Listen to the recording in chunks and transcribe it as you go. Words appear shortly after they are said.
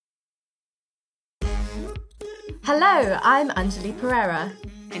Hello, I'm Anjali Pereira.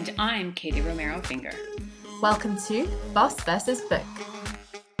 And I'm Katie Romero Finger. Welcome to Boss vs. Book.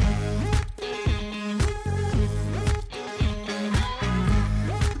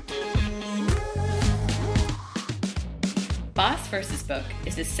 Boss vs. Book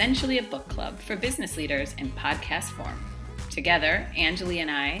is essentially a book club for business leaders in podcast form. Together, Anjali and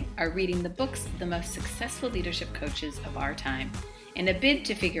I are reading the books of the most successful leadership coaches of our time in a bid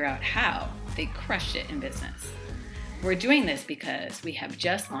to figure out how they crushed it in business. We're doing this because we have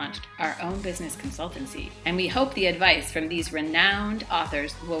just launched our own business consultancy, and we hope the advice from these renowned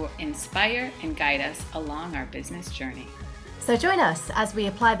authors will inspire and guide us along our business journey. So join us as we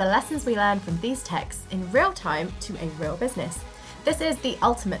apply the lessons we learn from these texts in real time to a real business. This is the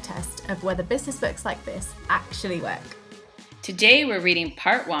ultimate test of whether business books like this actually work. Today we're reading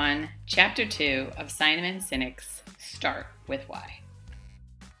Part 1, Chapter 2 of Simon Sinek's Start with Why.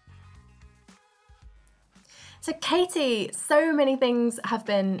 So Katie, so many things have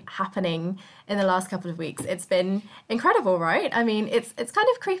been happening in the last couple of weeks. It's been incredible, right? I mean, it's kind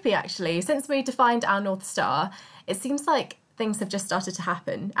of creepy actually. Since we defined our North Star, it seems like things have just started to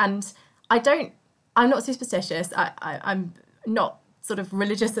happen. And I'm not superstitious. I'm not sort of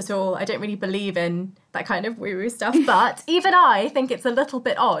religious at all. I don't really believe in that kind of woo-woo stuff. But even I think it's a little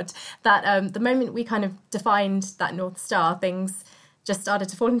bit odd that the moment we kind of defined that North Star, things just started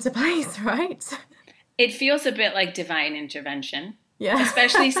to fall into place, right? It feels a bit like divine intervention, yeah.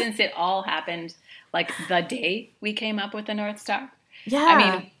 Especially since it all happened like the day we came up with the North Star. Yeah. I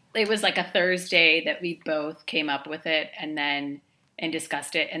mean, it was like a Thursday that we both came up with it and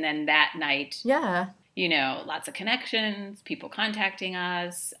discussed it. And then that night, lots of connections, people contacting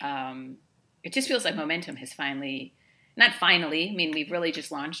us. It just feels like momentum has we've really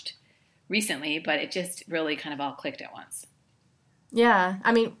just launched recently, but it just really kind of all clicked at once. Yeah.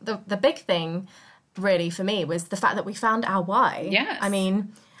 I mean, the big thing really for me was the fact that we found our why. Yes. I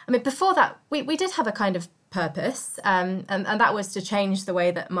mean before that we did have a kind of purpose and that was to change the way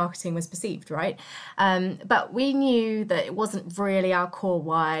that marketing was perceived, right? But we knew that it wasn't really our core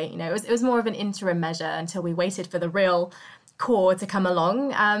why. It was more of an interim measure until we waited for the real core to come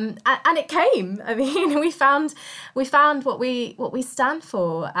along, and it came. I mean, we found what we stand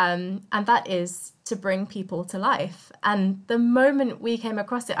for, and that is to bring people to life. And the moment we came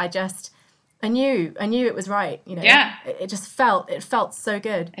across it, I knew it was right. Yeah. It felt so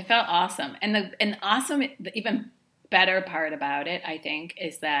good. It felt awesome. And the even better part about it, I think,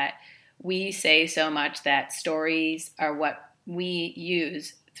 is that we say so much that stories are what we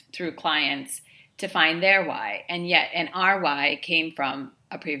use through clients to find their why. And our why came from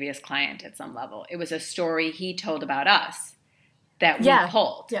a previous client at some level. It was a story he told about us that we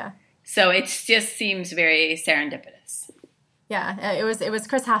pulled. Yeah. So it just seems very serendipitous. Yeah, it was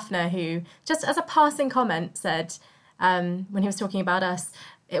Chris Hafner who, just as a passing comment, said when he was talking about us,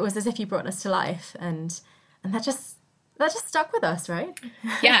 it was as if you brought us to life, and that just stuck with us, right?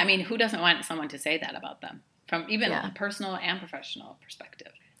 Yeah, I mean, who doesn't want someone to say that about them from even a personal and professional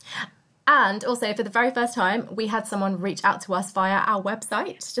perspective? And also, for the very first time, we had someone reach out to us via our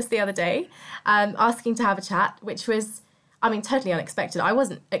website just the other day, asking to have a chat, which was, totally unexpected. I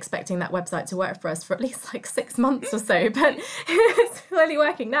wasn't expecting that website to work for us for at least 6 months or so, but it's clearly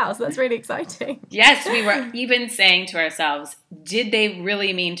working now, so that's really exciting. Yes, we were even saying to ourselves, did they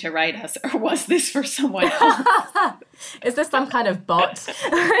really mean to write us, or was this for someone else? Is this some kind of bot?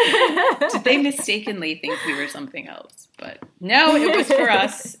 Did they mistakenly think we were something else? But no, it was for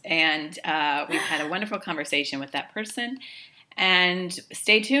us, and we've had a wonderful conversation with that person. And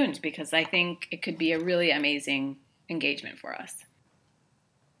stay tuned, because I think it could be a really amazing engagement for us.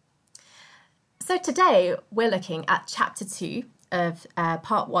 So today we're looking at Chapter 2 of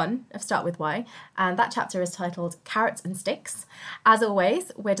Part 1 of Start With Why, and that chapter is titled Carrots and Sticks. As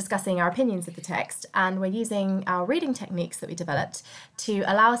always, we're discussing our opinions of the text, and we're using our reading techniques that we developed to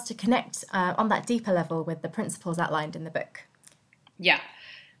allow us to connect on that deeper level with the principles outlined in the book. Yeah.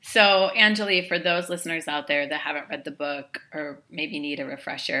 So, Anjali, for those listeners out there that haven't read the book or maybe need a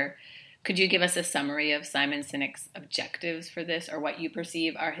refresher, could you give us a summary of Simon Sinek's objectives for this, or what you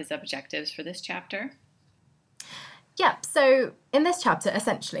perceive are his objectives for this chapter? Yeah, so in this chapter,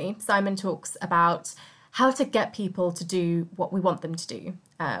 essentially, Simon talks about how to get people to do what we want them to do,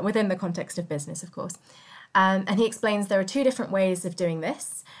 within the context of business, of course. And he explains there are 2 different ways of doing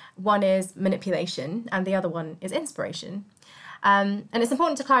this. One is manipulation, and the other one is inspiration. And it's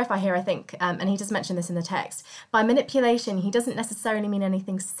important to clarify here, I think, and he does mention this in the text, by manipulation, he doesn't necessarily mean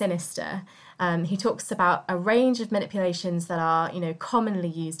anything sinister. He talks about a range of manipulations that are, commonly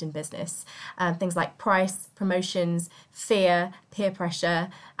used in business. Things like price, promotions, fear, peer pressure,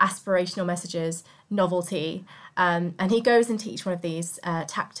 aspirational messages, novelty. And he goes into each one of these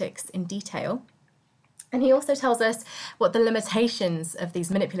tactics in detail. And he also tells us what the limitations of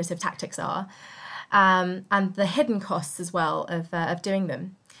these manipulative tactics are, and the hidden costs as well of doing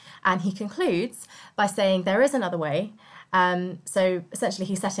them. And he concludes by saying there is another way. So essentially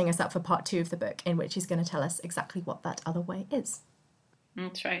he's setting us up for part 2 of the book, in which he's going to tell us exactly what that other way is.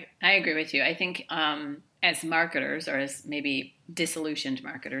 That's right. I agree with you. I think as marketers, or as maybe disillusioned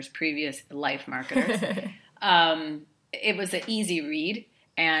marketers, previous life marketers, it was an easy read,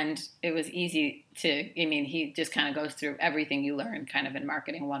 and it was easy he just kind of goes through everything you learn kind of in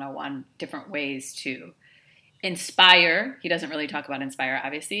Marketing 101, different ways to inspire. He doesn't really talk about inspire,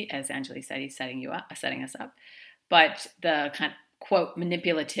 obviously. As Anjali said, he's setting us up. But the kind of, quote,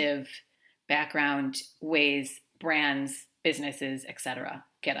 manipulative background ways brands, businesses, etc.,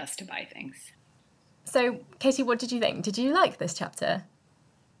 get us to buy things. So, Katie, what did you think? Did you like this chapter?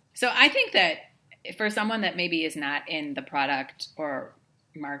 So I think that for someone that maybe is not in the product or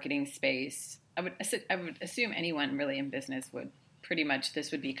marketing space, I would assume anyone really in business would pretty much,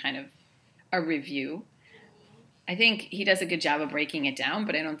 this would be kind of a review. I think he does a good job of breaking it down,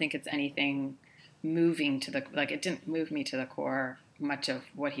 but I don't think it's anything moving to it didn't move me to the core much of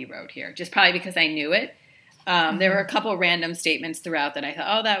what he wrote here, just probably because I knew it. There were a couple random statements throughout that I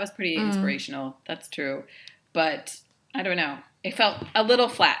thought, oh, that was pretty inspirational. That's true. But I don't know. It felt a little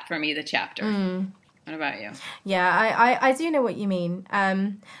flat for me, the chapter. What about you? Yeah, I do know what you mean.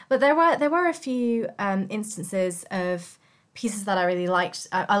 But there were a few instances of pieces that I really liked.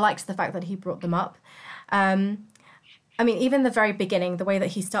 I liked the fact that he brought them up. Even the very beginning, the way that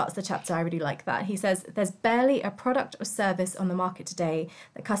he starts the chapter, I really like that. He says, there's barely a product or service on the market today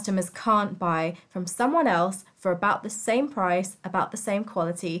that customers can't buy from someone else for about the same price, about the same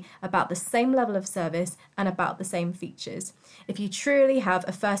quality, about the same level of service, and about the same features. If you truly have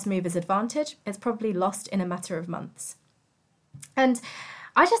a first mover's advantage, it's probably lost in a matter of months. And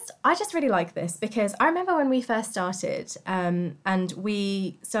I just really like this, because I remember when we first started and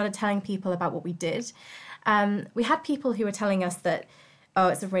we started telling people about what we did. We had people who were telling us that, oh,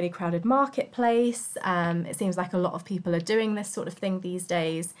 it's a really crowded marketplace. It seems like a lot of people are doing this sort of thing these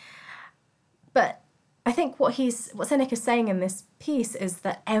days. But I think what Sinek is saying in this piece is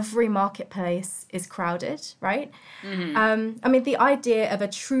that every marketplace is crowded, right? Mm-hmm. The idea of a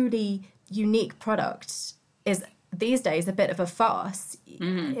truly unique product is these days a bit of a farce.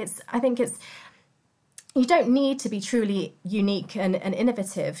 Mm-hmm. You don't need to be truly unique and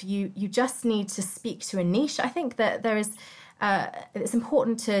innovative. You just need to speak to a niche. I think that there is it's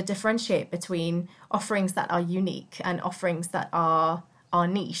important to differentiate between offerings that are unique and offerings that are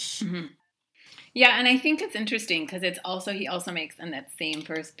niche. Mm-hmm. Yeah, and I think it's interesting because he also makes on that same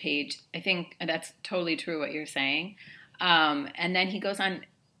first page, I think that's totally true what you're saying. And then he goes on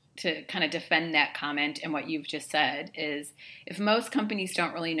to kind of defend that comment, and what you've just said is, if most companies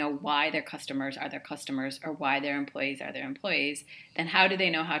don't really know why their customers are their customers or why their employees are their employees, then how do they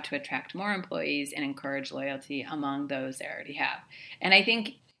know how to attract more employees and encourage loyalty among those they already have? And I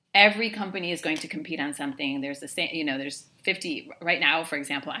think every company is going to compete on something. There's there's 50 right now, for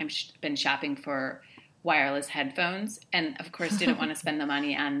example. I've been shopping for wireless headphones, and of course didn't want to spend the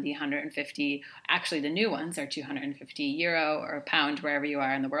money on the 150, actually the new ones are €250 or £1, wherever you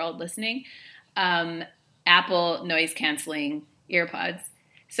are in the world listening, Apple noise canceling earpods.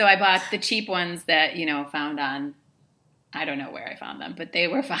 So I bought the cheap ones that, found on, I don't know where I found them, but they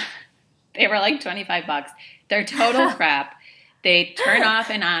were fun. They were like $25. They're total crap. They turn off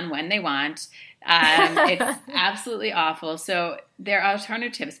and on when they want. It's absolutely awful. So there are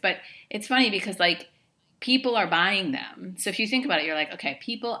alternatives, but it's funny because people are buying them. So if you think about it, you're like, okay,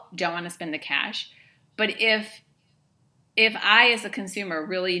 people don't want to spend the cash. But if I as a consumer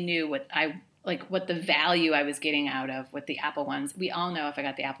really knew what the value I was getting out of with the Apple ones, we all know if I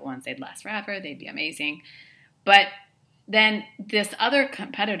got the Apple ones, they'd last forever, they'd be amazing. But then this other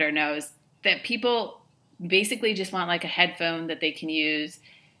competitor knows that people basically just want a headphone that they can use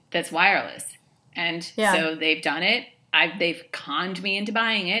that's wireless. And so they've done it. They've conned me into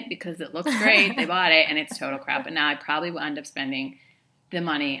buying it because it looks great. They bought it and it's total crap. And now I probably will end up spending the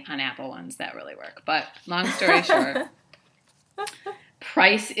money on Apple ones that really work. But long story short,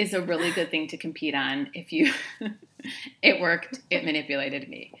 price is a really good thing to compete on. It worked, it manipulated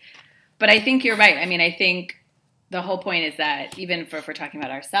me. But I think you're right. I think the whole point is that even if we're talking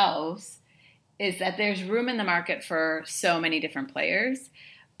about ourselves, is that there's room in the market for so many different players.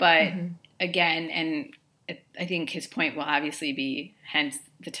 But again, and I think his point will obviously be, hence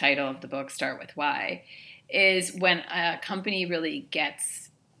the title of the book, Start With Why, is when a company really gets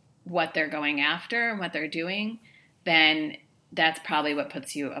what they're going after and what they're doing, then that's probably what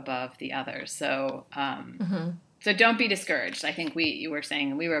puts you above the others. So, so don't be discouraged. I think you were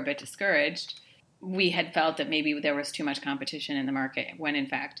saying we were a bit discouraged. We had felt that maybe there was too much competition in the market, when in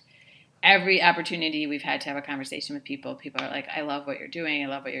fact, every opportunity we've had to have a conversation with people are like, I love what you're doing. I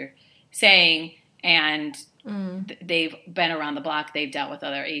love what you're saying. And they've been around the block. They've dealt with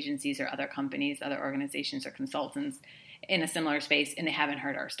other agencies or other companies, other organizations or consultants in a similar space, and they haven't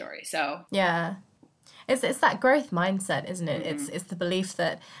heard our story. So yeah, it's that growth mindset, isn't it? It's the belief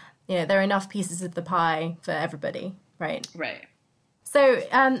that, you know, there are enough pieces of the pie for everybody, right? Right. So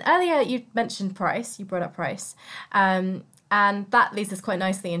earlier you mentioned price. You brought up price, and that leads us quite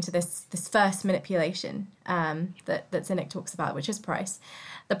nicely into this first manipulation that Sinek talks about, which is price.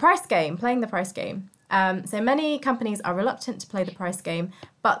 The price game, playing the price game. So many companies are reluctant to play the price game,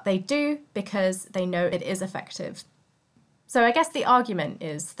 but they do because they know it is effective. So I guess the argument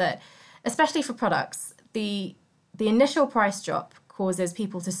is that, especially for products, the initial price drop causes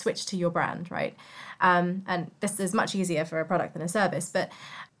people to switch to your brand, right? And this is much easier for a product than a service, but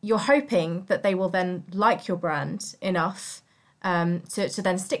you're hoping that they will then like your brand enough to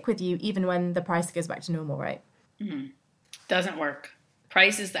then stick with you even when the price goes back to normal, right? Doesn't work.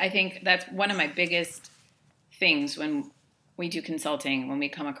 Prices, I think that's one of my biggest things when we do consulting, when we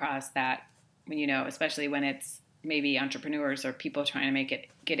come across that, when, you know, especially when it's maybe entrepreneurs or people trying to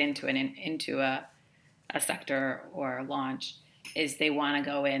get into a sector or launch, is they want to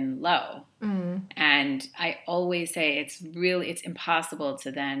go in low. And I always say it's impossible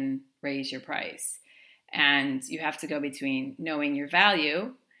to then raise your price. And you have to go between knowing your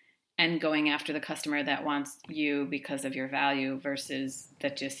value and going after the customer that wants you because of your value versus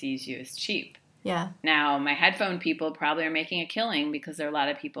that just sees you as cheap. Yeah. Now, my headphone people probably are making a killing because there are a lot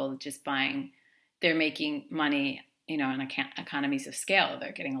of people just buying. They're making money, you know, on economies of scale.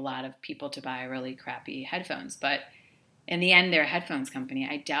 They're getting a lot of people to buy really crappy headphones. But in the end, they're a headphones company.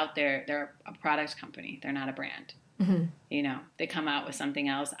 I doubt they're a product company. They're not a brand. You know, they come out with something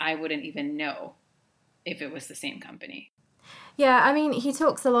else. I wouldn't even know if it was the same company. Yeah, I mean, he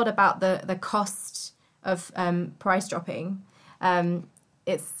talks a lot about the cost of price dropping.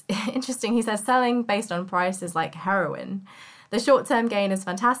 It's interesting. He says selling based on price is like heroin. The short-term gain is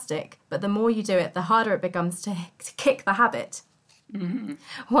fantastic, but the more you do it, the harder it becomes to kick the habit.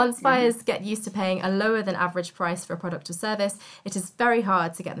 Once buyers get used to paying a lower than average price for a product or service, it is very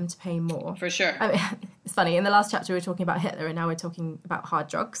hard to get them to pay more. For sure. I mean, it's funny. In the last chapter, we were talking about Hitler, and now we're talking about hard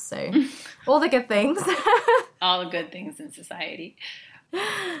drugs. So all the good things. All the good things in society.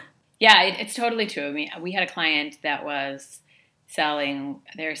 Yeah, it's totally true. I mean, we had a client that was selling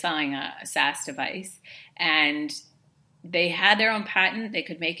a SaaS device, and they had their own patent. They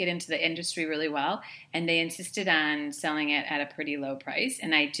could make it into the industry really well, and they insisted on selling it at a pretty low price.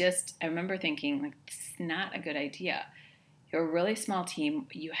 And I remember thinking, like, this is not a good idea. You're a really small team.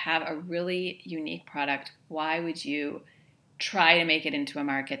 You have a really unique product. Why would you try to make it into a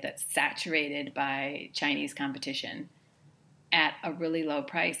market that's saturated by Chinese competition at a really low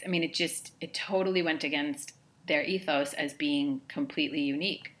price? I mean, it totally went against their ethos as being completely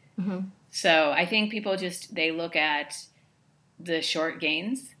unique. So I think people they look at the short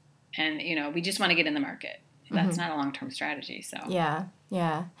gains and, you know, we just want to get in the market. That's not a long-term strategy. So yeah.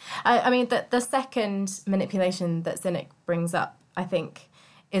 I mean, the second manipulation that Sinek brings up, I think,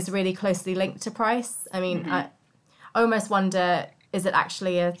 is really closely linked to price. I mean, I almost wonder, is it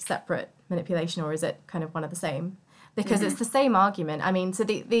actually a separate manipulation or is it kind of one of the same? Because it's the same argument. I mean, so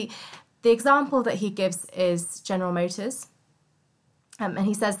the example that he gives is General Motors. And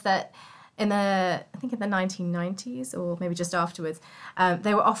he says that in the 1990s or maybe just afterwards,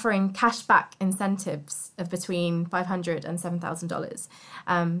 they were offering cashback incentives of between $500 and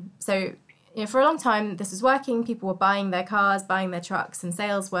 $7,000. So, you know, for a long time, this was working. People were buying their cars, buying their trucks, and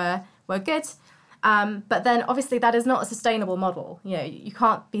sales were good. But then, obviously, that is not a sustainable model. You know, you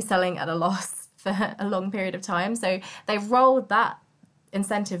can't be selling at a loss for a long period of time. So they rolled that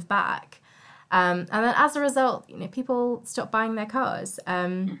incentive back. And then as a result, you know, people stopped buying their cars.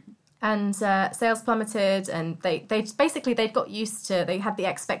 And sales plummeted, and they got used to, they had the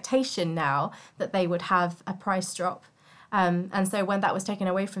expectation now that they would have a price drop. And so when that was taken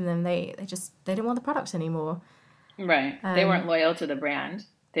away from them, they didn't want the product anymore. Right. They weren't loyal to the brand.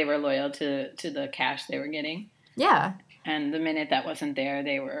 They were loyal to the cash they were getting. Yeah. And the minute that wasn't there,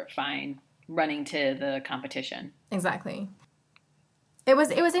 they were fine running to the competition. Exactly. It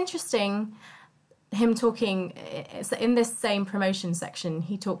was interesting him talking in this same promotion section.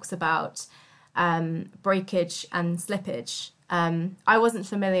 He talks about breakage and slippage. I wasn't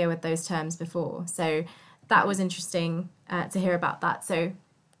familiar with those terms before, so that was interesting to hear about that. So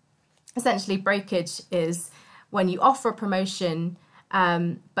essentially, breakage is when you offer a promotion,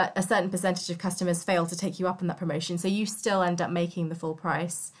 but a certain percentage of customers fail to take you up on that promotion, so you still end up making the full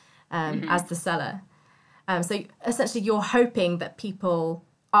price as the seller. So essentially, you're hoping that people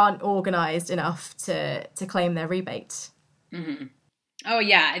aren't organised enough to claim their rebate. Mm-hmm. Oh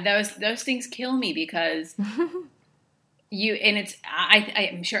yeah, those things kill me because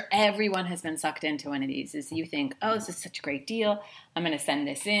I'm sure everyone has been sucked into one of these. Is you think, oh, this is such a great deal, I'm going to send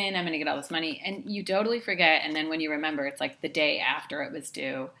this in, I'm going to get all this money, and you totally forget. And then when you remember, it's like the day after it was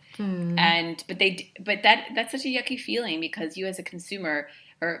due. But that's such a yucky feeling because you as a consumer,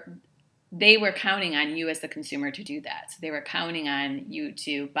 or they were counting on you as the consumer to do that. So they were counting on you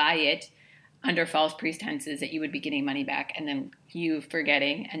to buy it under false pretenses that you would be getting money back, and then you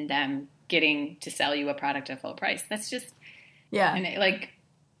forgetting and them getting to sell you a product at full price. That's just, and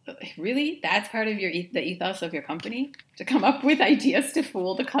really, that's part of the ethos of your company, to come up with ideas to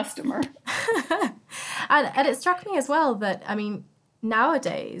fool the customer. and it struck me as well that, I mean,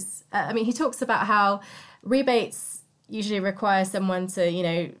 nowadays, he talks about how rebates usually require someone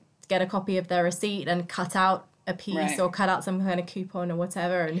to, get a copy of their receipt and cut out a piece or cut out some kind of coupon or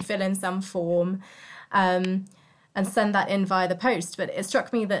whatever and fill in some form and send that in via the post. But it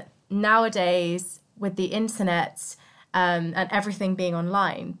struck me that nowadays, with the internet and everything being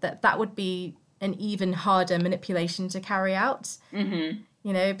online, that would be an even harder manipulation to carry out.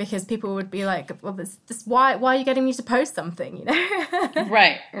 Mm-hmm. Because people would be like, well, this why are you getting me to post something?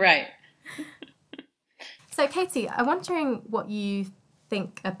 Right. So Katie, I'm wondering what you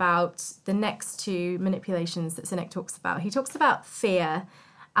think about the next two manipulations that Sinek talks about. He talks about fear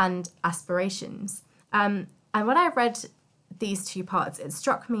and aspirations. And when I read these two parts, it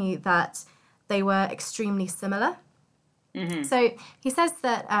struck me that they were extremely similar. Mm-hmm. So he says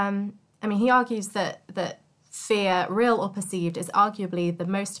that, he argues that fear, real or perceived, is arguably the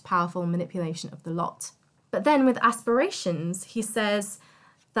most powerful manipulation of the lot. But then with aspirations, he says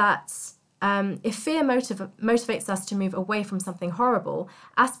that if fear motivates us to move away from something horrible,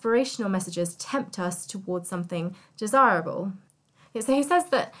 aspirational messages tempt us towards something desirable. So he says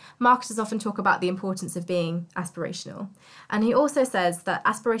that marketers often talk about the importance of being aspirational. And he also says that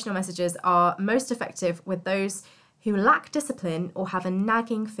aspirational messages are most effective with those who lack discipline or have a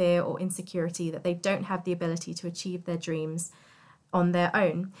nagging fear or insecurity that they don't have the ability to achieve their dreams on their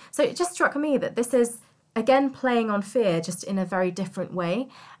own. So it just struck me that this is, again, playing on fear, just in a very different way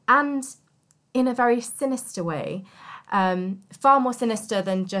and in a very sinister way. Far more sinister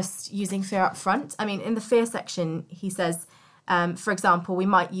than just using fear up front. In the fear section, he says, for example, we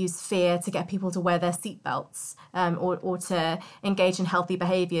might use fear to get people to wear their seatbelts or to engage in healthy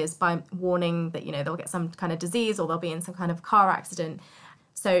behaviours by warning that, they'll get some kind of disease or they'll be in some kind of car accident.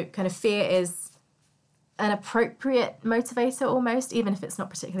 So kind of fear is an appropriate motivator almost, even if it's not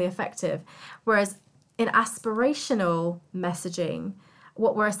particularly effective. Whereas in aspirational messaging,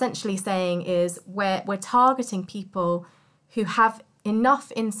 what we're essentially saying is we're targeting people who have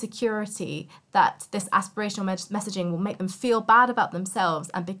enough insecurity that this aspirational messaging will make them feel bad about themselves,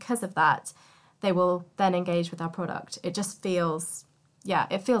 and because of that, they will then engage with our product. It just feels,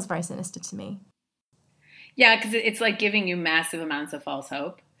 it feels very sinister to me. Yeah, because it's like giving you massive amounts of false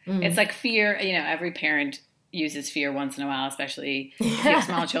hope. It's like fear, every parent uses fear once in a while, especially if you have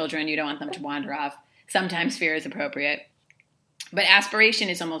small children, you don't want them to wander off. Sometimes fear is appropriate. But aspiration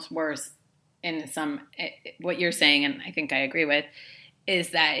is almost worse in what you're saying, and I think I agree with,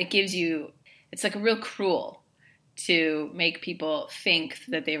 is that it's like real cruel to make people think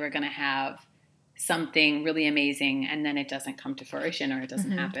that they were going to have something really amazing and then it doesn't come to fruition or it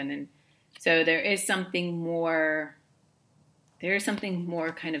doesn't happen. And so there is something more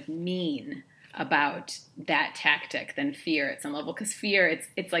kind of mean about that tactic than fear at some level, because fear,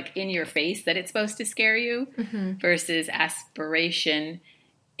 it's like in your face that it's supposed to scare you, versus aspiration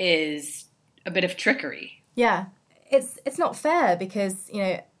is a bit of trickery. Yeah, it's not fair because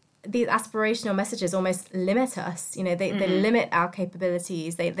these aspirational messages almost limit us. They limit our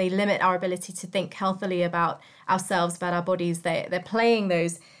capabilities. They limit our ability to think healthily about ourselves, about our bodies. They're playing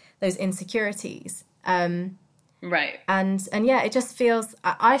those insecurities. Right. And it just feels,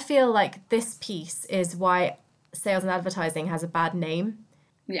 I feel like this piece is why sales and advertising has a bad name.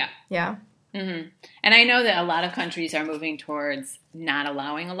 Yeah. Yeah. Mm-hmm. And I know that a lot of countries are moving towards not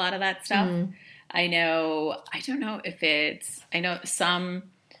allowing a lot of that stuff. I know some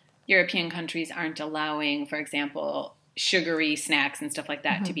European countries aren't allowing, for example, sugary snacks and stuff like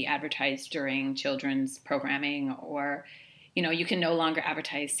that to be advertised during children's programming, or, you know, you can no longer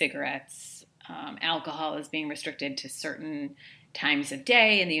advertise cigarettes. Alcohol is being restricted to certain times of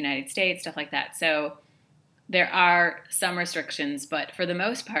day in the United States, stuff like that. So there are some restrictions, but for the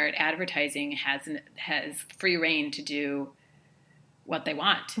most part, advertising has free reign to do what they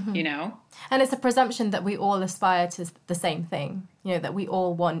want, you know? And it's a presumption that we all aspire to the same thing, you know, that we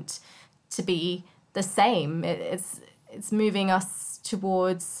all want to be the same. It's moving us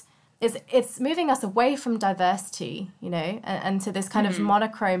towards, it's moving us away from diversity, you know, and to this kind of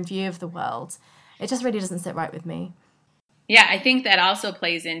monochrome view of the world. It just really doesn't sit right with me. Yeah, I think that also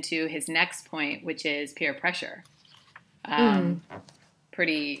plays into his next point, which is peer pressure. I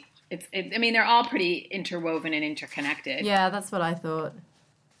mean, they're all pretty interwoven and interconnected. Yeah, that's what I thought.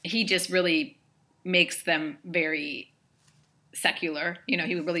 He just really makes them very secular. You know,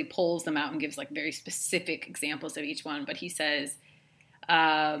 he really pulls them out and gives like very specific examples of each one. But he says,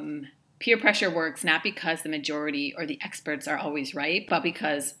 peer pressure works not because the majority or the experts are always right, but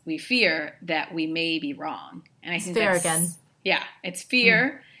because we fear that we may be wrong. And I think fear again. Yeah, it's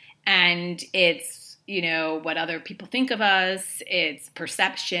fear, and it's, you know, what other people think of us. It's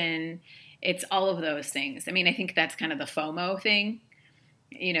perception. It's all of those things. I mean, I think that's kind of the FOMO thing.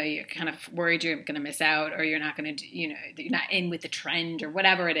 You know, you're kind of worried you're going to miss out, or you're not going to, you know, you're not in with the trend or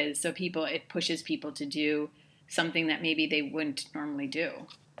whatever it is. So it pushes people to do something that maybe they wouldn't normally do.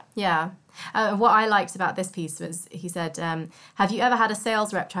 Yeah. What I liked about this piece was he said, have you ever had a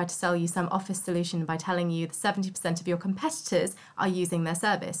sales rep try to sell you some office solution by telling you that 70% of your competitors are using their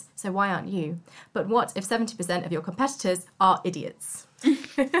service? So why aren't you? But what if 70% of your competitors are idiots?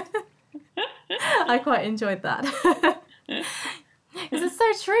 I quite enjoyed that. It's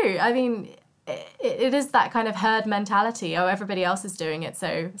so true. I mean, it is that kind of herd mentality. Oh, everybody else is doing it,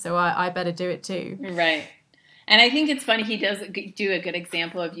 so I better do it too. Right. And I think it's funny, he does do a good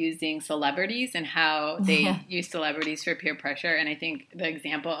example of using celebrities and how they use celebrities for peer pressure. And I think the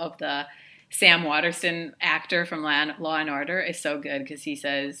example of the Sam Waterston actor from Law and Order is so good, because he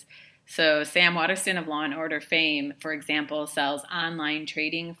says, so Sam Waterston of Law and Order fame, for example, sells online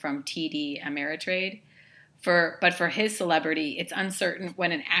trading from TD Ameritrade. But for his celebrity, it's uncertain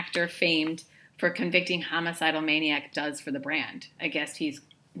what an actor famed for convicting homicidal maniac does for the brand.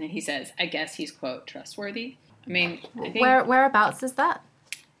 He says, I guess he's, quote, trustworthy. I mean, I think whereabouts is that?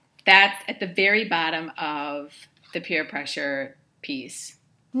 That's at the very bottom of the peer pressure piece.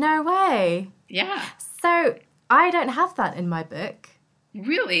 No way. Yeah. So I don't have that in my book.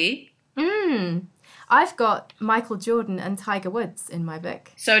 Really? I've got Michael Jordan and Tiger Woods in my book.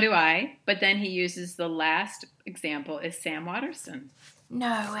 So do I. But then he uses the last example is Sam Waterston.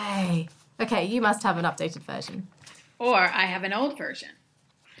 No way. Okay, you must have an updated version. Or I have an old version.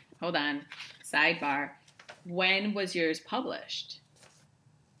 Hold on. Sidebar. When was yours published?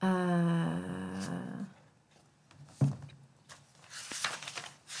 Does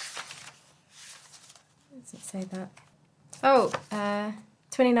it say that? Oh,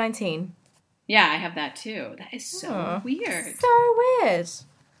 2019. Yeah, I have that too. That is so weird. So weird.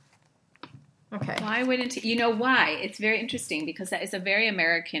 Okay. Why wouldn't you know why? It's very interesting because that is a very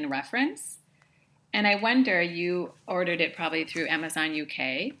American reference. And I wonder, you ordered it probably through Amazon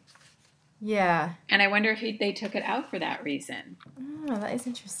UK. Yeah. And I wonder if they took it out for that reason. Oh, that is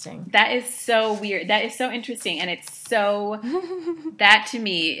interesting. That is so weird. That is so interesting. And it's so, that to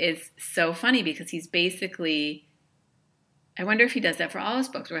me is so funny because he's basically, I wonder if he does that for all his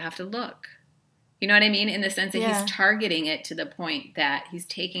books. We'll have to look. You know what I mean? In the sense that he's targeting it to the point that he's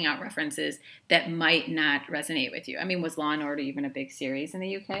taking out references that might not resonate with you. I mean, was Law & Order even a big series in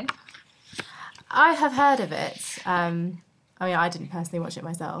the UK? I have heard of it. I mean, I didn't personally watch it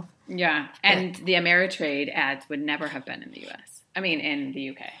myself. Yeah, and the Ameritrade ads would never have been in the US. I mean, in the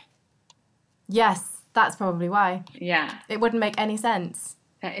UK. Yes, that's probably why. Yeah. It wouldn't make any sense.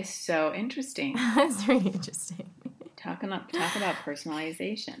 That is so interesting. It's really interesting. Talk about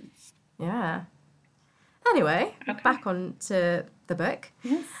personalization. Yeah. Anyway, back on to the book.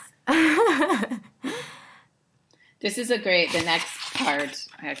 Yes. This is the next part,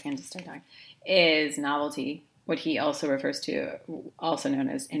 I can just start talking, is novelty, what he also refers to, also known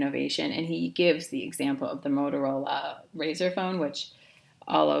as innovation. And he gives the example of the Motorola Razr phone, which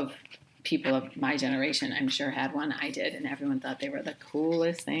all of people of my generation, I'm sure, had one. I did, and everyone thought they were the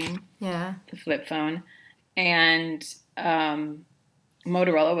coolest thing. Yeah. The flip phone. And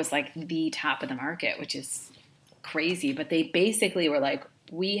Motorola was like the top of the market, which is crazy. But they basically were like,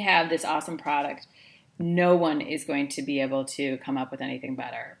 we have this awesome product. No one is going to be able to come up with anything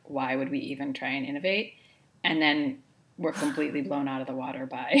better. Why would we even try and innovate? And then we're completely blown out of the water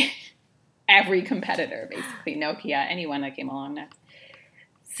by every competitor, basically, Nokia, anyone that came along next.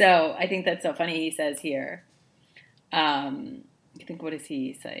 So I think that's so funny. He says here, I think, what does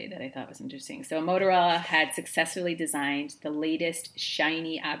he say that I thought was interesting? So Motorola had successfully designed the latest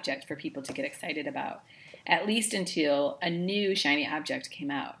shiny object for people to get excited about, at least until a new shiny object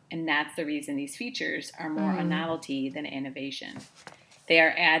came out. And that's the reason these features are more a novelty than innovation. They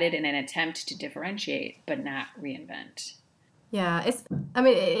are added in an attempt to differentiate, but not reinvent. Yeah,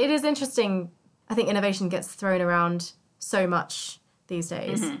 it is interesting. I think innovation gets thrown around so much these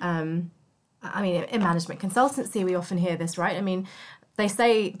days. Mm-hmm. In management consultancy, we often hear this, right? I mean, they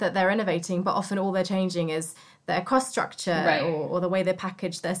say that they're innovating, but often all they're changing is their cost structure, right, or the way they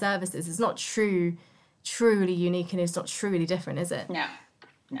package their services. It's not truly unique, and it's not truly different, is it?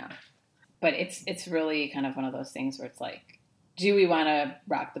 No. But it's really kind of one of those things where it's like, do we want to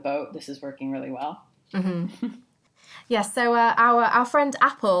rock the boat? This is working really well. Mm-hmm. Yeah, so our friend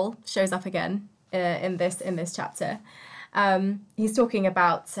Apple shows up again in this chapter. He's talking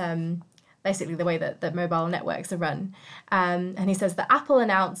about basically the way that mobile networks are run. And he says that Apple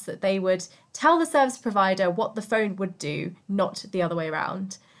announced that they would tell the service provider what the phone would do, not the other way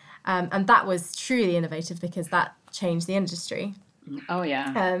around. And that was truly innovative because that changed the industry. Oh,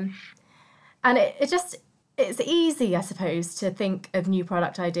 yeah. And it's easy, I suppose, to think of new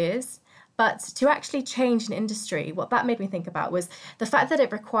product ideas. But to actually change an industry, what that made me think about was the fact that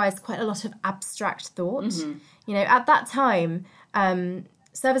it requires quite a lot of abstract thought. Mm-hmm. You know, at that time,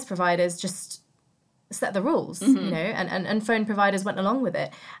 service providers just set the rules, mm-hmm. you know, and phone providers went along with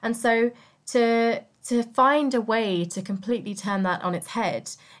it. And so to find a way to completely turn that on its head,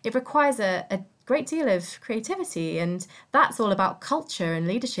 it requires a great deal of creativity. And that's all about culture and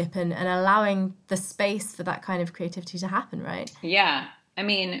leadership and allowing the space for that kind of creativity to happen, right? Yeah. I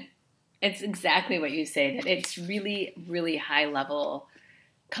mean, it's exactly what you say, that it's really, really high level,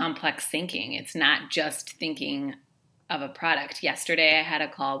 complex thinking. It's not just thinking of a product. Yesterday, I had a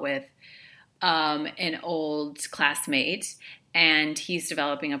call with an old classmate, and he's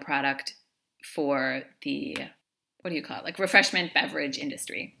developing a product for the, what do you call it? Like refreshment beverage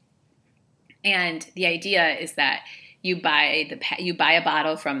industry. And the idea is that you buy a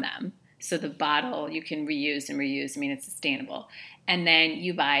bottle from them. So the bottle you can reuse and reuse. I mean, it's sustainable. And then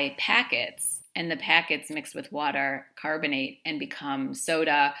you buy packets, and the packets mix with water, carbonate, and become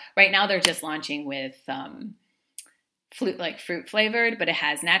soda. Right now, they're just launching with fruit flavored, but it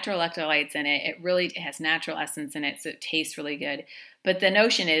has natural electrolytes in it. It has natural essence in it, so it tastes really good. But the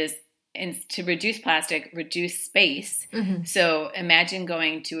notion is to reduce plastic, reduce space. Mm-hmm. So imagine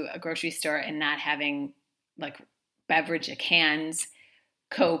going to a grocery store and not having like beverage cans,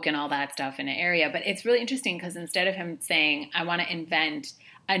 Coke and all that stuff in an area. But it's really interesting because instead of him saying, I want to invent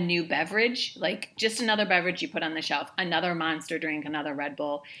a new beverage, like just another beverage you put on the shelf, another Monster drink, another Red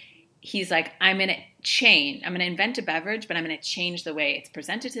Bull, he's like, I'm going to invent a beverage, but I'm going to change the way it's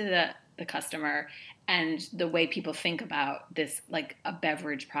presented to the customer and the way people think about this, like a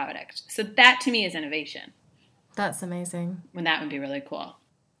beverage product. So that to me is innovation. That's amazing. And that would be really cool.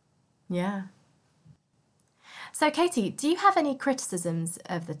 Yeah. So, Katie, do you have any criticisms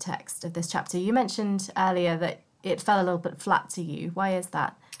of the text of this chapter? You mentioned earlier that it fell a little bit flat to you. Why is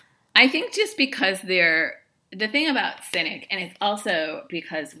that? I think just because the thing about Sinek, and it's also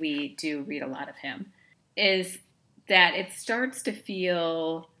because we do read a lot of him, is that it starts to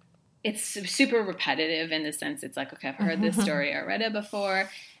feel, it's super repetitive in the sense it's like, okay, I've heard this story, I read it before.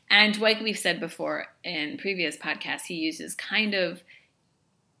 And like we've said before in previous podcasts, he uses kind of,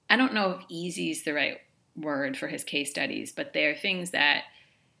 I don't know if easy is the right word for his case studies, but they're things that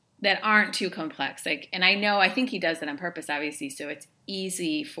aren't too complex. I think he does that on purpose, obviously, so it's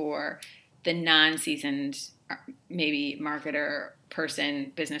easy for the non-seasoned, maybe marketer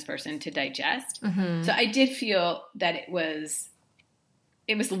person, business person to digest. Mm-hmm. So I did feel that it was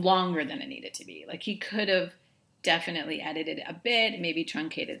longer than it needed to be. Like he could have definitely edited a bit, maybe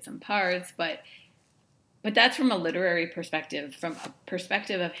truncated some parts, but that's from a literary perspective, from a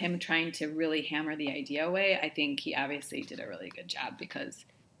perspective of him trying to really hammer the idea away. I think he obviously did a really good job because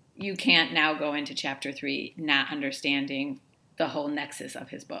you can't now go into chapter 3 not understanding the whole nexus of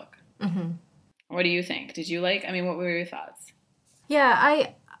his book. Mm-hmm. What do you think? Did you what were your thoughts? Yeah,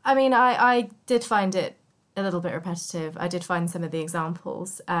 I did find it a little bit repetitive. I did find some of the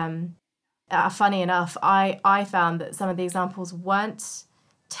examples. Funny enough, I found that some of the examples weren't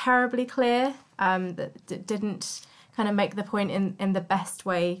terribly clear, that didn't kind of make the point in the best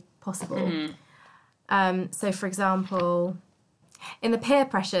way possible. Mm-hmm. So, for example, in the peer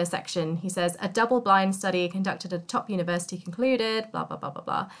pressure section, he says, a double-blind study conducted at a top university concluded, blah, blah, blah, blah,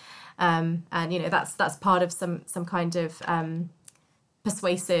 blah. And, that's part of some kind of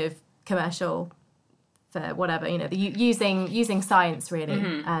persuasive commercial for whatever, using science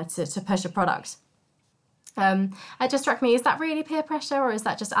really to push a product. It just struck me, is that really peer pressure, or is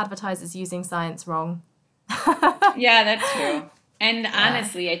that just advertisers using science wrong? Yeah, that's true. And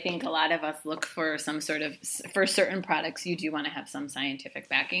honestly, I think a lot of us look for for certain products, you do want to have some scientific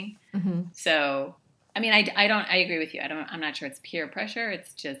backing. Mm-hmm. So, I mean, I agree with you. I'm not sure it's peer pressure.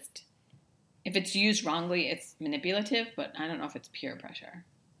 It's just, if it's used wrongly, it's manipulative, but I don't know if it's peer pressure.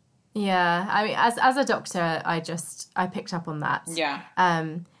 Yeah. I mean, as a doctor, I picked up on that. Yeah.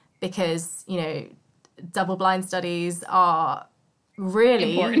 Because, double-blind studies are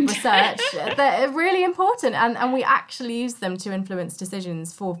really important. Research. They're really important, and we actually use them to influence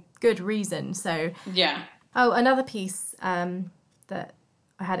decisions for good reason. So yeah. Oh, another piece that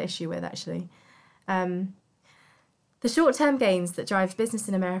I had issue with, actually. The short-term gains that drive business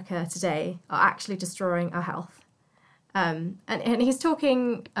in America today are actually destroying our health. And he's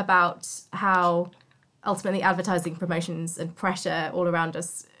talking about how ultimately advertising, promotions and pressure all around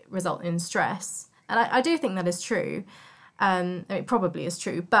us result in stress. And I do think that is true. It probably is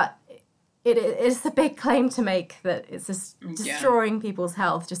true, but it is a big claim to make that it's just destroying people's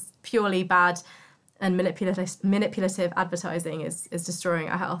health. Just purely bad and manipulative advertising is destroying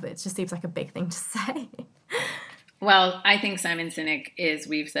our health. It just seems like a big thing to say. Well, I think Simon Sinek is,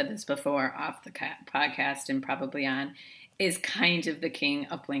 we've said this before off the podcast and probably on, is kind of the king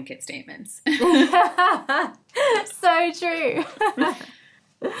of blanket statements. So true.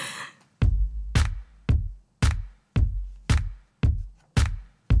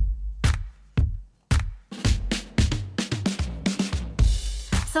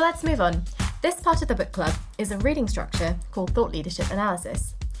 So let's move on. This part of the book club is a reading structure called thought leadership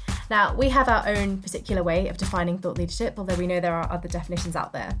analysis. Now, we have our own particular way of defining thought leadership, although we know there are other definitions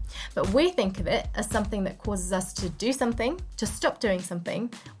out there. But we think of it as something that causes us to do something, to stop doing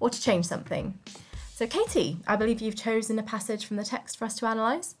something, or to change something. So, Katie, I believe you've chosen a passage from the text for us to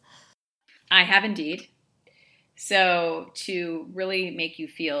analyse. I have indeed. So, to really make you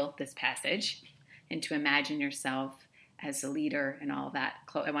feel this passage and to imagine yourself as a leader and all that,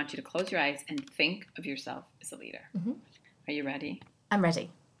 I want you to close your eyes and think of yourself as a leader. Mm-hmm. Are you ready? I'm ready.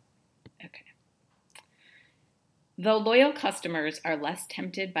 Okay. Though loyal customers are less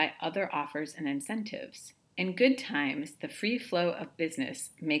tempted by other offers and incentives, in good times, the free flow of business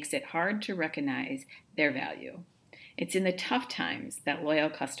makes it hard to recognize their value. It's in the tough times that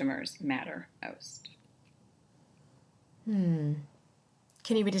loyal customers matter most. Can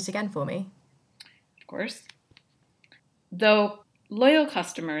you read it again for me? Of course. Though loyal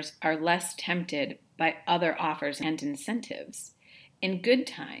customers are less tempted by other offers and incentives, in good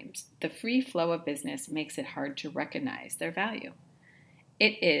times, the free flow of business makes it hard to recognize their value.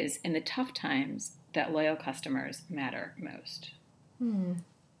 It is in the tough times that loyal customers matter most.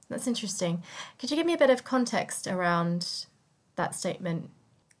 That's interesting. Could you give me a bit of context around that statement?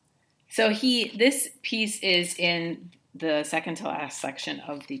 So this piece is in the second to last section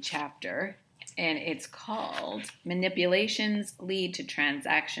of the chapter, and it's called Manipulations Lead to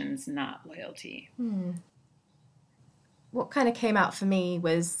Transactions, Not Loyalty. What kind of came out for me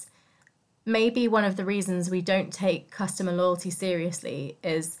was maybe one of the reasons we don't take customer loyalty seriously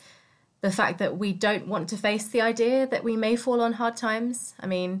is the fact that we don't want to face the idea that we may fall on hard times. I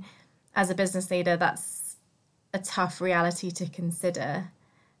mean, as a business leader, that's a tough reality to consider,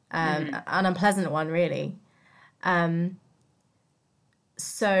 an unpleasant one, really.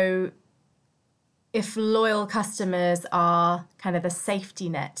 So if loyal customers are kind of a safety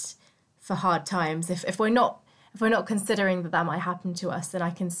net for hard times, if we're not considering that might happen to us, then I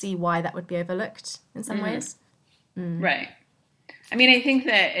can see why that would be overlooked in some ways. Right. I mean, I think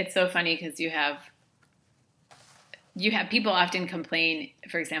that it's so funny because you have people often complain,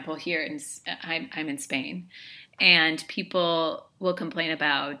 for example, here I'm in Spain, and people will complain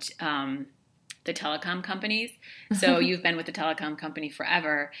about the telecom companies. So you've been with the telecom company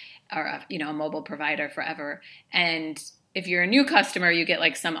forever, or a mobile provider forever, and if you're a new customer, you get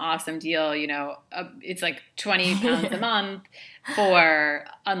like some awesome deal, it's like 20 pounds a month for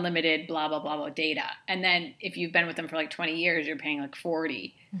unlimited blah, blah, blah, blah data. And then if you've been with them for like 20 years, you're paying like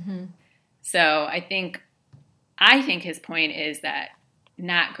 40. Mm-hmm. So I think his point is that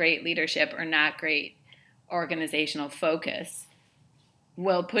not great leadership or not great organizational focus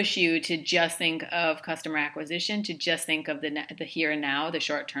will push you to just think of customer acquisition, to just think of the here and now, the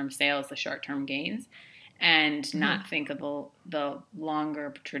short-term sales, the short-term gains, and not think of the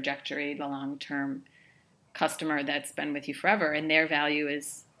longer trajectory, the long-term customer that's been with you forever. And their value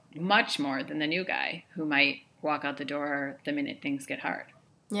is much more than the new guy who might walk out the door the minute things get hard.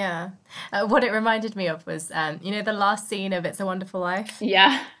 Yeah. What it reminded me of was, the last scene of It's a Wonderful Life.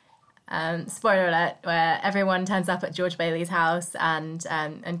 Yeah. spoiler alert, where everyone turns up at George Bailey's house and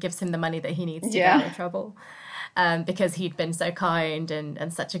gives him the money that he needs to get out of trouble. Because he'd been so kind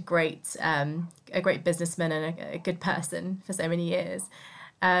and such a great businessman and a good person for so many years.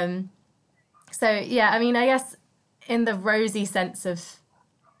 So yeah, I mean, I guess in the rosy sense of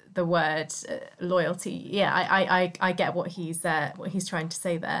the word loyalty, yeah, I get what he's trying to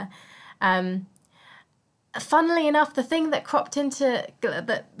say there. Funnily enough, the thing that cropped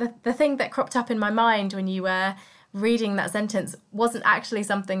up in my mind when you were reading that sentence wasn't actually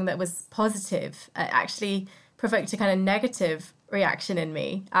something that was positive. It actually provoked a kind of negative reaction in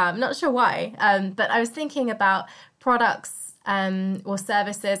me. I'm not sure why, but I was thinking about products or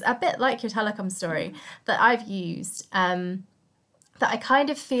services, a bit like your telecom story, that I've used, that I kind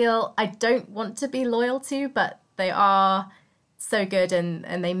of feel I don't want to be loyal to, but they are so good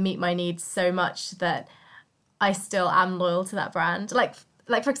and they meet my needs so much that I still am loyal to that brand. Like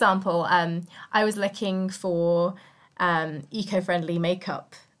for example, I was looking for eco-friendly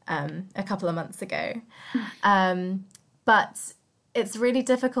makeup a couple of months ago. But it's really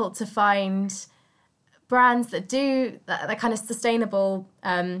difficult to find brands that do that kind of sustainable,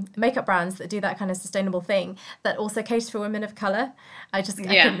 makeup brands that do that kind of sustainable thing that also cater for women of colour. I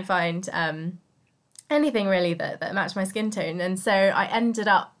couldn't find anything really that matched my skin tone. And so I ended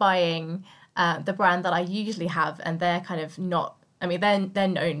up buying the brand that I usually have, and they're kind of not, I mean, they're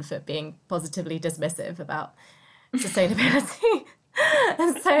known for being positively dismissive about sustainability.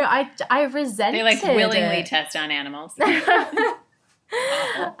 And so I resented it. They willingly test on animals. No,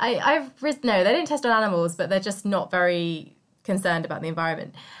 they didn't test on animals, but they're just not very concerned about the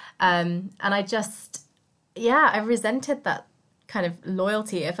environment. And I resented that kind of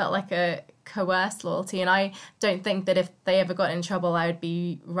loyalty. It felt like a coerced loyalty. And I don't think that if they ever got in trouble, I would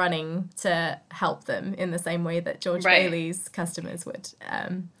be running to help them in the same way that George Bailey's customers would.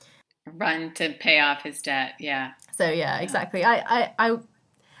 Run to pay off his debt. Yeah. So yeah, exactly. I'm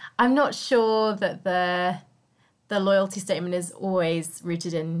not sure that the loyalty statement is always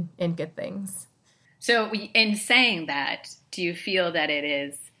rooted in good things. So in saying that, do you feel that it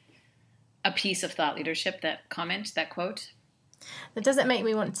is a piece of thought leadership, that comment, that quote? That doesn't make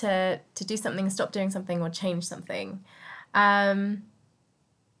me want to do something, stop doing something, or change something. I'm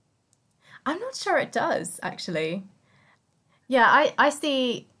not sure it does, actually. Yeah, I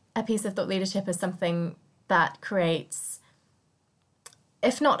see a piece of thought leadership as something that creates,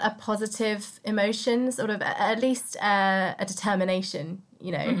 if not a positive emotion, sort of at least a determination,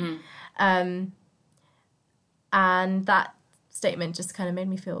 you know. Mm-hmm. And that statement just kind of made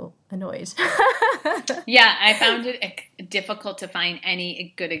me feel annoyed. Yeah, I found it difficult to find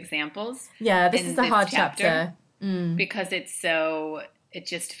any good examples. Yeah, this is a hard chapter. Because it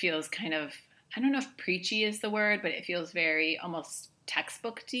just feels kind of, I don't know if preachy is the word, but it feels very almost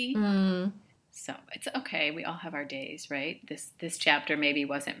textbook-y. So it's okay. We all have our days, right? This chapter maybe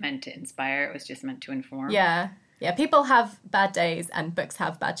wasn't meant to inspire. It was just meant to inform. Yeah. Yeah. People have bad days and books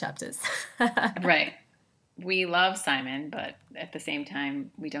have bad chapters. Right. We love Simon, but at the same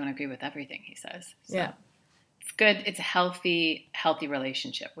time, we don't agree with everything he says. So yeah. It's good. It's a healthy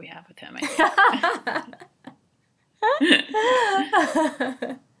relationship we have with him, I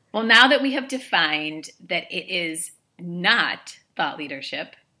think. Well, now that we have defined that it is not thought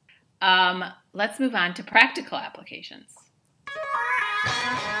leadership, let's move on to practical applications.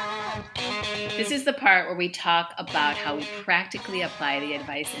 This is the part where we talk about how we practically apply the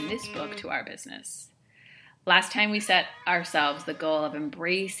advice in this book to our business. Last time we set ourselves the goal of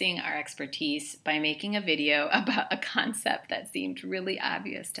embracing our expertise by making a video about a concept that seemed really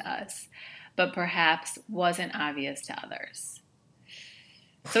obvious to us, but perhaps wasn't obvious to others.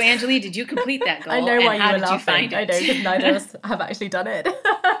 So, Anjali, did you complete that goal? I know why you were I laughing. know, because neither of us have actually done it.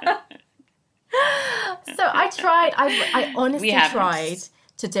 So I tried. I honestly tried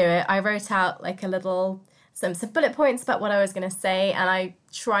to do it. I wrote out like some bullet points about what I was going to say, and I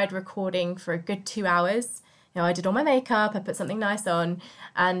tried recording for a good 2 hours. You know, I did all my makeup. I put something nice on,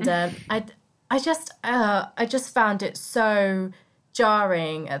 and I just found it so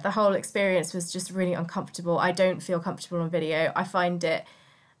jarring. The whole experience was just really uncomfortable. I don't feel comfortable on video. I find it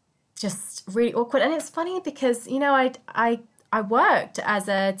just really awkward. And it's funny because, you know, I worked as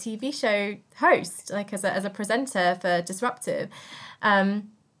a TV show host, like as a presenter for Disruptive. And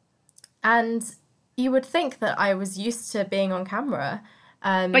you would think that I was used to being on camera.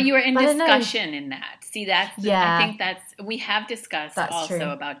 But you were in discussion in that. See, I think we have discussed also true.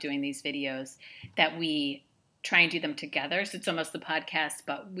 About doing these videos, that we try and do them together. So it's almost the podcast,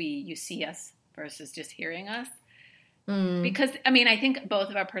 but you see us versus just hearing us. Because, I mean, I think both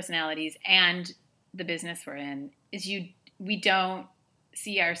of our personalities and the business we're in is we don't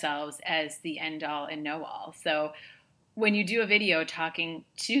see ourselves as the end all and know all. So when you do a video talking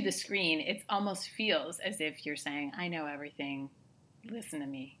to the screen, it almost feels as if you're saying, I know everything, listen to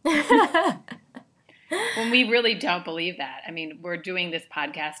me. When we really don't believe that. I mean, we're doing this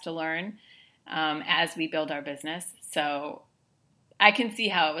podcast to learn as we build our business. So I can see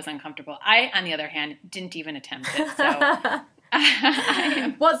how it was uncomfortable. I, on the other hand, didn't even attempt it. So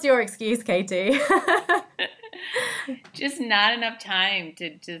What's your excuse, Katie? Just not enough time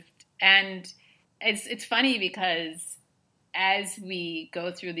to and it's funny because as we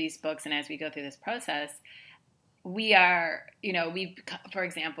go through these books and as we go through this process, we are, for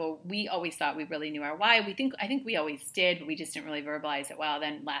example, we always thought we really knew our why. I think we always did, but we just didn't really verbalize it well.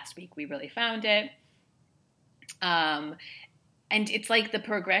 Then last week we really found it. And it's like the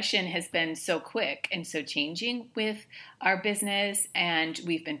progression has been so quick and so changing with our business, and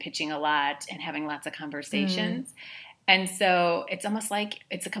we've been pitching a lot and having lots of conversations. And so it's almost like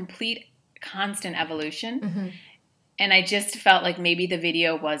it's a complete constant evolution. And I just felt like maybe the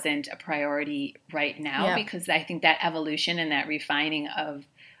video wasn't a priority right now because I think that evolution and that refining of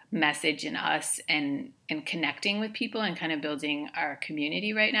message in us and connecting with people and kind of building our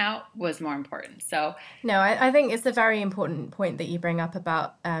community right now was more important. So no, I think it's a very important point that you bring up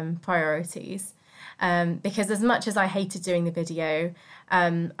about priorities. Because as much as I hated doing the video,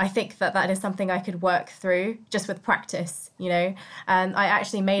 I think that is something I could work through just with practice, I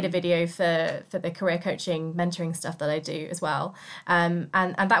actually made a video for the career coaching, mentoring stuff that I do as well. And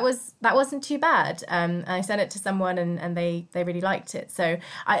that wasn't too bad. I sent it to someone and they really liked it. So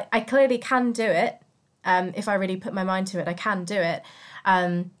I clearly can do it. If I really put my mind to it, I can do it.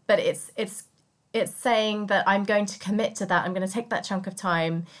 But it's saying that I'm going to commit to that. I'm going to take that chunk of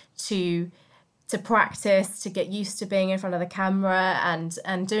time to practice, to get used to being in front of the camera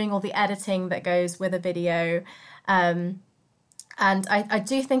and doing all the editing that goes with a video. And I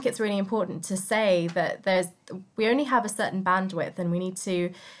do think it's really important to say that we only have a certain bandwidth and we need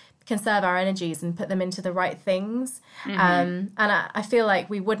to conserve our energies and put them into the right things. And I feel like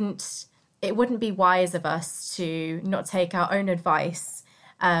it wouldn't be wise of us to not take our own advice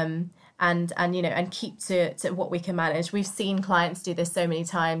and keep to what we can manage. We've seen clients do this so many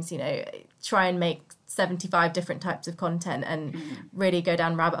times, try and make 75 different types of content and really go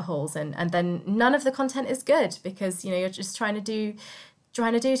down rabbit holes, and then none of the content is good because you're just trying to do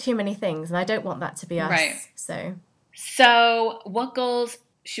too many things, and I don't want that to be us. Right. So what goals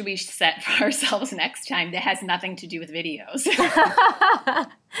should we set for ourselves next time that has nothing to do with videos?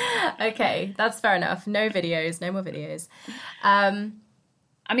 Okay, that's fair enough. No more videos.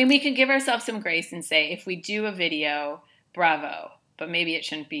 I mean, we could give ourselves some grace and say, if we do a video, bravo, but maybe it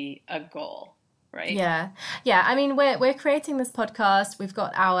shouldn't be a goal, right? Yeah. I mean, we're creating this podcast. We've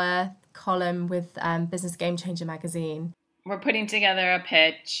got our column with Business Game Changer magazine. We're putting together a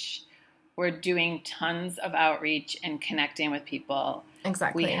pitch. We're doing tons of outreach and connecting with people.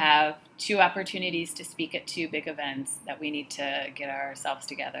 Exactly. We have 2 opportunities to speak at 2 big events that we need to get ourselves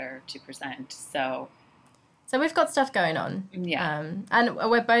together to present. So we've got stuff going on. Yeah. And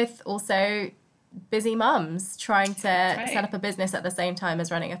we're both also busy mums trying to set up a business at the same time as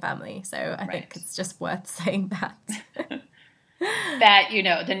running a family. So I think it's just worth saying that. That,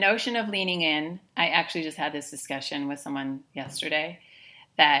 the notion of leaning in, I actually just had this discussion with someone yesterday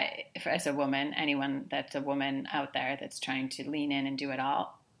that as a woman, anyone that's a woman out there that's trying to lean in and do it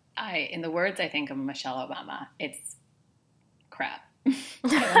all, in the words I think of Michelle Obama, it's crap. I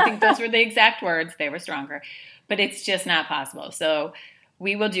don't think those were the exact words. They were stronger. But it's just not possible. So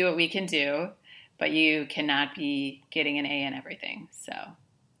we will do what we can do, but you cannot be getting an A in everything. So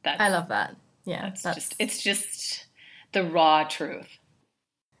I love that. Yeah. It's just the raw truth.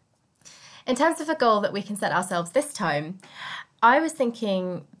 In terms of a goal that we can set ourselves this time, I was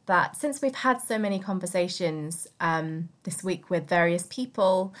thinking that since we've had so many conversations this week with various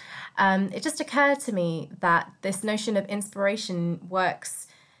people, it just occurred to me that this notion of inspiration works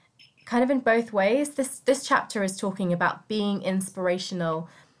kind of in both ways. This chapter is talking about being inspirational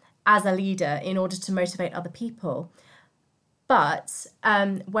as a leader in order to motivate other people. But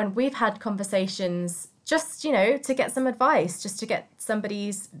when we've had conversations just, to get some advice, just to get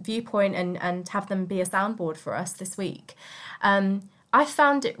somebody's viewpoint and have them be a soundboard for us this week, I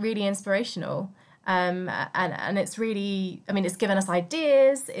found it really inspirational. And it's really, it's given us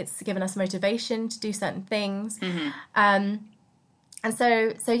ideas, it's given us motivation to do certain things. And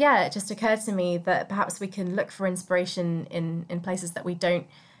so yeah, it just occurred to me that perhaps we can look for inspiration in places that we don't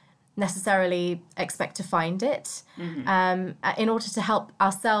necessarily expect to find it, in order to help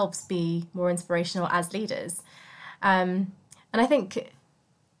ourselves be more inspirational as leaders. And I think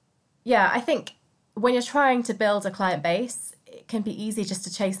when you're trying to build a client base, can be easy just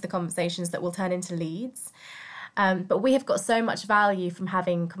to chase the conversations that will turn into leads. But we have got so much value from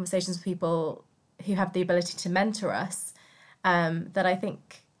having conversations with people who have the ability to mentor us, that I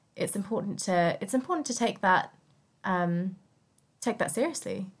think it's important to take that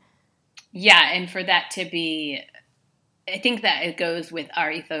seriously. Yeah, and for that to be, I think that it goes with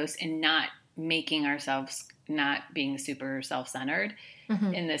our ethos in not making ourselves, not being super self-centered,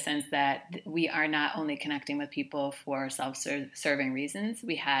 in the sense that we are not only connecting with people for self-serving reasons.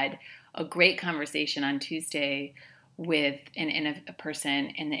 We had a great conversation on Tuesday with a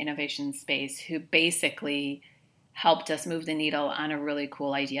person in the innovation space who basically helped us move the needle on a really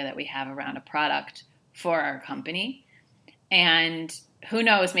cool idea that we have around a product for our company. And who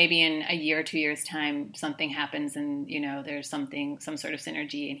knows, maybe in a year or 2 years' time, something happens and, there's some sort of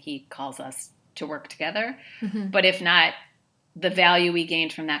synergy and he calls us to work together. But if not, the value we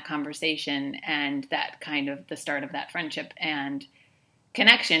gained from that conversation and that kind of the start of that friendship and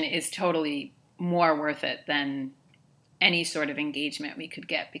connection is totally more worth it than any sort of engagement we could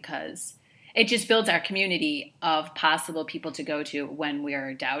get, because it just builds our community of possible people to go to when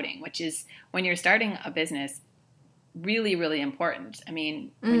we're doubting, which is, when you're starting a business, really, really important. I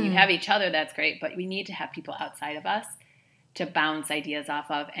mean, when you have each other, that's great, but we need to have people outside of us to bounce ideas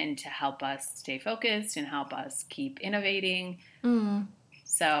off of and to help us stay focused and help us keep innovating.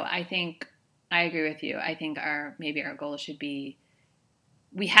 So I think I agree with you. I think maybe our goal should be,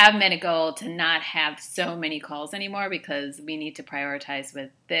 we have made a goal to not have so many calls anymore because we need to prioritize with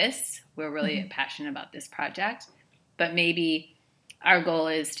this. We're really passionate about this project, but maybe our goal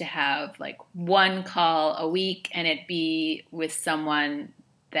is to have like one call a week and it be with someone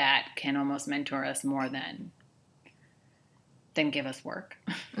that can almost mentor us more than give us work.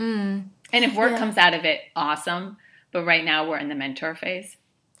 And if work comes out of it, awesome. But right now we're in the mentor phase.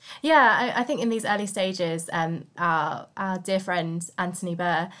 Yeah, I think in these early stages, our dear friend Anthony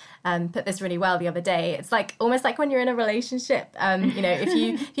Burr put this really well the other day. It's like almost like when you're in a relationship,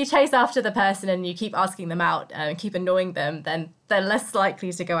 if you chase after the person and you keep asking them out and keep annoying them, then they're less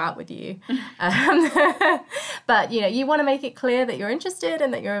likely to go out with you. But you want to make it clear that you're interested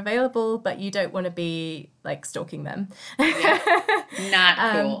and that you're available, but you don't want to be like stalking them. Not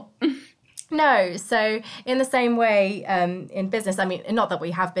cool. No. So in the same way, in business, I mean, not that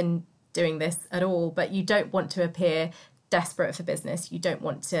we have been doing this at all, but you don't want to appear desperate for business. You don't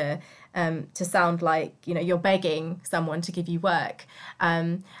want to sound like, you're begging someone to give you work.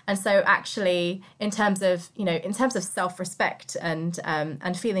 And so actually, in terms of self-respect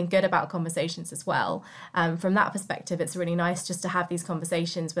and feeling good about conversations as well, from that perspective, it's really nice just to have these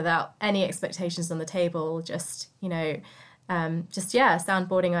conversations without any expectations on the table, just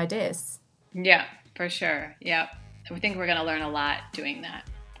soundboarding ideas. Yeah, for sure. Yeah. I think we're going to learn a lot doing that.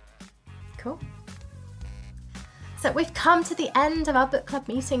 Cool. So we've come to the end of our book club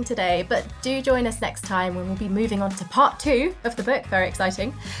meeting today, but do join us next time when we'll be moving on to part 2 of the book, very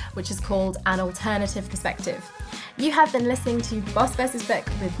exciting, which is called An Alternative Perspective. You have been listening to Boss vs. Book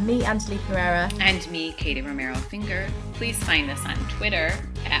with me, Anjali Pereira. And me, Katie Romero Finger. Please find us on Twitter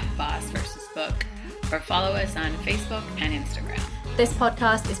 @Boss vs. Book or follow us on Facebook and Instagram. This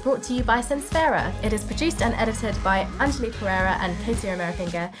podcast is brought to you by Sensfera. It is produced and edited by Anjali Pereira and Katie Romero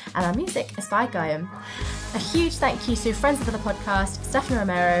Finger, and our music is by Gaiam. A huge thank you to friends of the podcast, Stephanie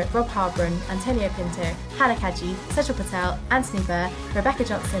Romero, Rob Harbrun, Antonio Pinto, Hannah Kaji, Sejal Patel, Anthony Burr, Rebecca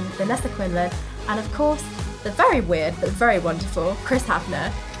Johnson, Vanessa Quinlan, and of course, the very weird but very wonderful Chris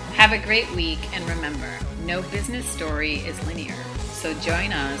Hafner. Have a great week, and remember, no business story is linear, so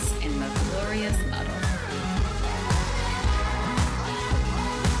join us in the glorious muddle.